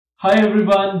Hi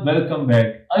everyone, welcome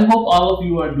back. I hope all of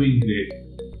you are doing great.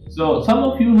 So, some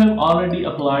of you have already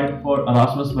applied for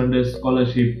Erasmus Mundus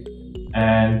Scholarship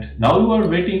and now you are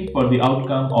waiting for the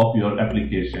outcome of your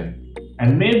application.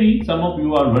 And maybe some of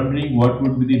you are wondering what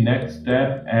would be the next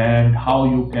step and how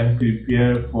you can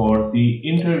prepare for the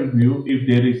interview if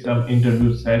there is some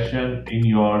interview session in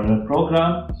your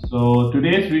program. So,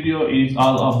 today's video is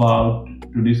all about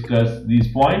to discuss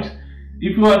these points.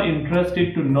 If you are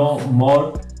interested to know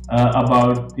more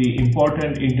about the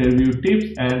important interview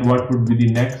tips and what would be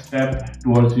the next step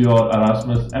towards your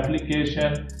Erasmus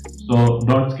application. So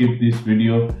don't skip this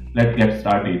video. Let's get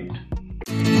started.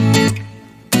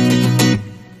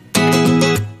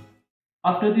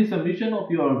 After the submission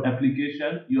of your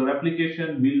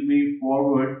application will be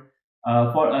forward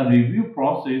for a review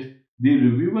process. The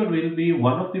reviewer will be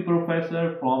one of the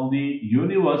professors from the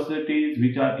universities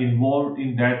which are involved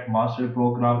in that master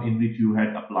program in which you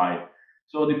had applied.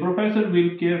 So the professor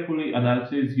will carefully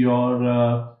analyze your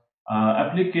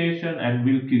application and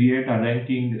will create a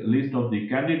ranking list of the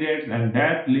candidates, and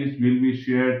that list will be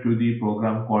shared to the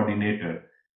program coordinator.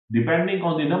 Depending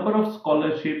on the number of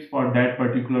scholarships for that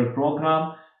particular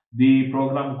program, the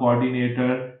program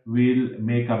coordinator will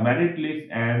make a merit list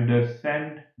and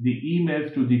send the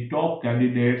emails to the top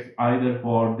candidates either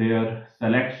for their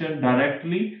selection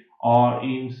directly, or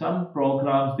in some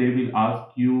programs they will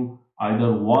ask you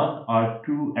either one or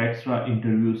two extra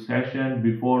interview session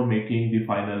before making the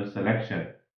final selection.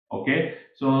 Okay,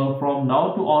 so from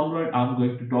now to onward I'm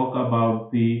going to talk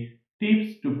about the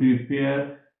tips to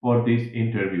prepare for this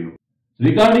interview.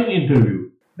 Regarding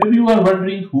interview, maybe you are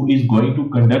wondering who is going to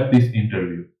conduct this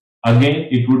interview. Again,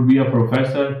 it would be a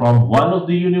professor from one of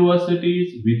the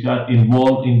universities which are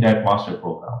involved in that master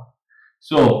program.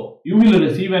 So, you will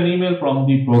receive an email from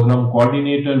the program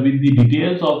coordinator with the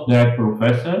details of that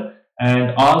professor,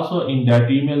 and also in that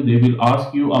email they will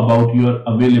ask you about your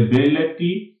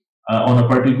availability on a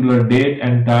particular date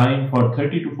and time for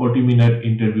 30 to 40-minute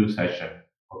interview session.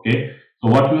 Okay,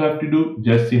 so what you have to do,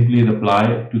 just simply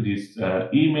reply to this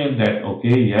email that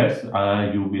okay, yes,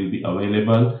 you will be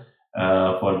available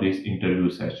for this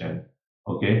interview session.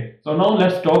 Okay, so now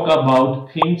let's talk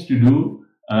about things to do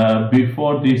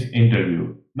before this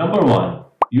interview. Number one,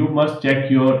 you must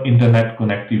check your internet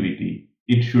connectivity.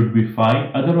 It should be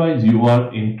fine, otherwise you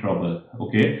are in trouble.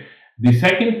 Okay, the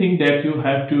second thing that you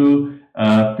have to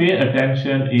pay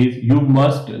attention is you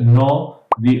must know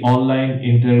the online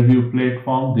interview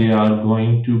platform they are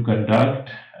going to conduct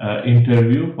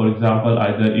interview. For example,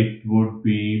 either it would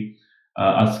be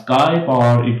a Skype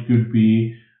or it could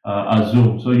be a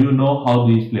Zoom. So you know how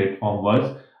this platform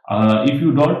works. If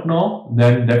you don't know,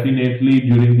 then definitely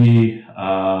during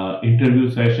the interview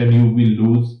session you will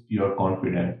lose your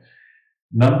confidence.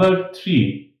 Number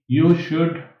three, you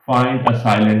should find a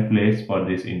silent place for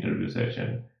this interview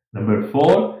session. Number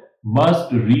four,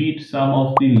 must read some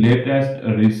of the latest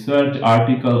research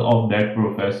article of that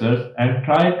professors and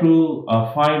try to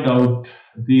find out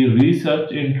the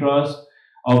research interest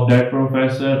of that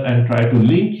professor and try to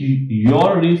link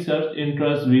your research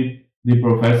interest with the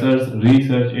professor's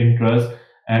research interest.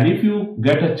 And if you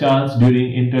get a chance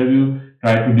during interview,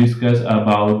 try to discuss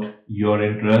about your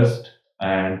interest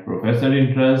and professor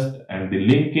interest and the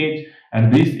linkage,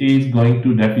 and this is going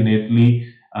to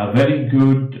definitely very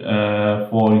good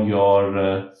for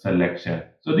your selection.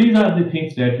 So these are the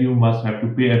things that you must have to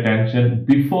pay attention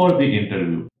before the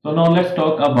interview. So now let's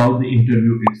talk about the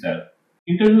interview itself.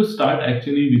 Interviews start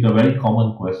actually with a very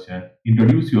common question: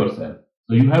 introduce yourself.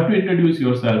 So you have to introduce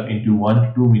yourself into 1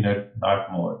 to 2 minutes,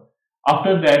 not more.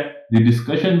 After that, the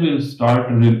discussion will start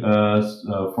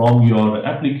from your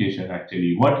application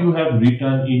actually. What you have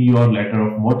written in your letter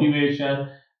of motivation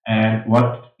and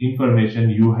what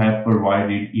information you have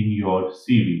provided in your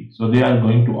CV. So they are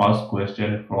going to ask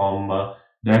question from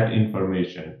that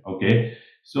information. Okay.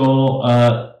 So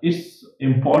it's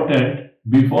important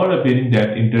before appearing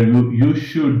that interview, you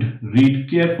should read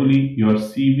carefully your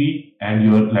CV and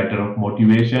your letter of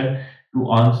motivation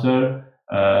to answer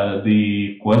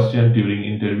the question during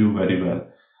interview very well.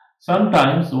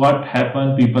 Sometimes what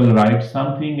happen, people write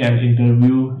something and in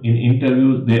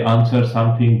interview they answer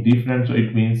something different. So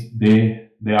it means they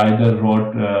either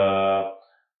wrote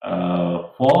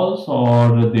false,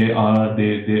 or they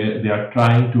are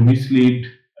trying to mislead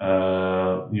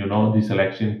the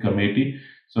selection committee.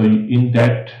 So in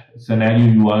that scenario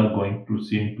you are going to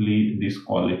simply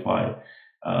disqualify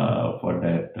for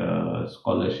that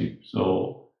scholarship.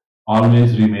 So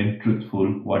always remain truthful.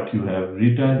 What you have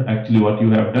written, actually what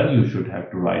you have done, you should have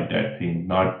to write that thing,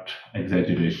 not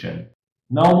exaggeration.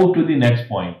 Now move to the next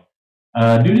point.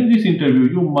 During this interview,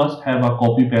 you must have a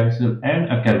copy pencil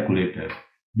and a calculator,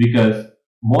 because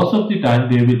most of the time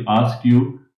they will ask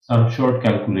you some short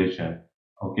calculation.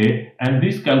 Okay, and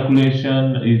this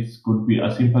calculation is could be a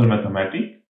simple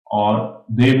mathematic, or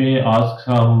they may ask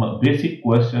some basic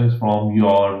questions from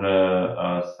your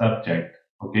subject.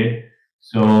 Okay,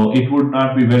 so it would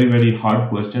not be very hard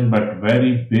question, but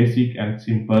very basic and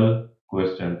simple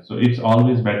question. So it's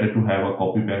always better to have a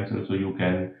copy pencil so you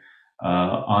can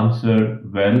answer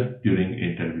well during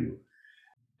interview.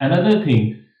 Another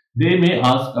thing, they may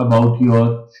ask about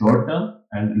your short term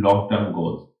and long term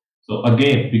goals. So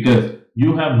again, because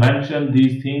you have mentioned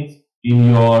these things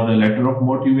in your letter of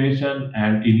motivation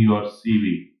and in your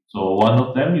CV. So one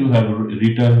of them you have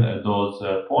written those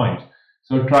points.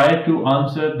 So try to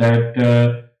answer that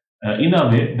in a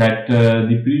way that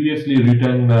the previously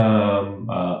written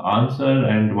answer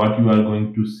and what you are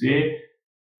going to say,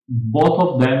 both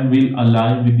of them will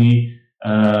align with the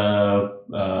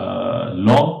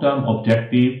long-term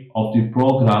objective of the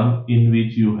program in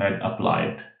which you had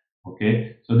applied.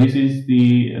 Okay, so this is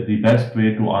the best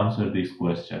way to answer this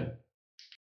question.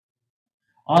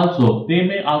 Also, they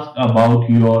may ask about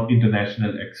your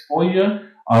international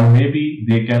exposure, or maybe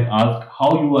they can ask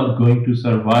how you are going to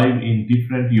survive in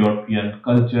different European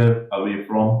culture away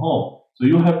from home. So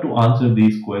you have to answer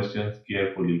these questions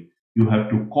carefully. You have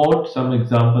to quote some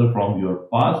example from your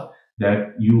past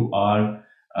that you are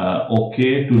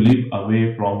okay to live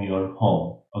away from your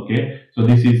home. Okay, so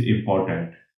this is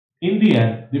important. In the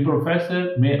end, the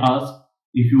professor may ask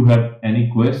if you have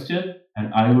any question,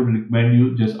 and I would recommend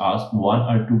you just ask one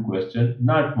or two questions,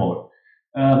 not more.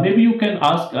 Maybe you can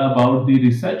ask about the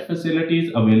research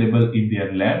facilities available in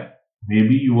their lab.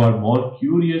 Maybe you are more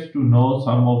curious to know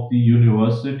some of the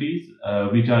universities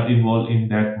which are involved in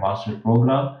that master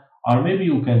program, or maybe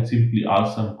you can simply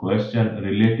ask some question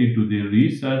related to the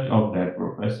research of that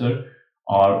professor,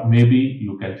 or maybe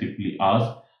you can simply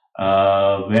ask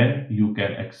when you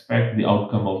can expect the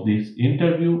outcome of this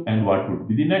interview and what would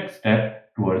be the next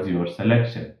step towards your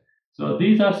selection. So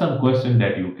these are some questions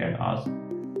that you can ask.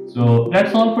 So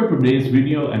that's all for today's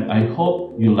video, and I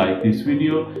hope you like this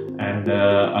video, and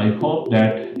I hope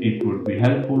that it would be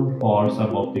helpful for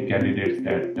some of the candidates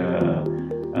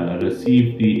that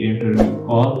receive the interview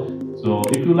call. So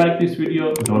if you like this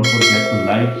video, don't forget to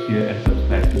like, share and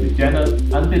subscribe to the channel.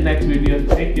 Until next video,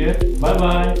 take care. Bye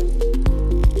bye.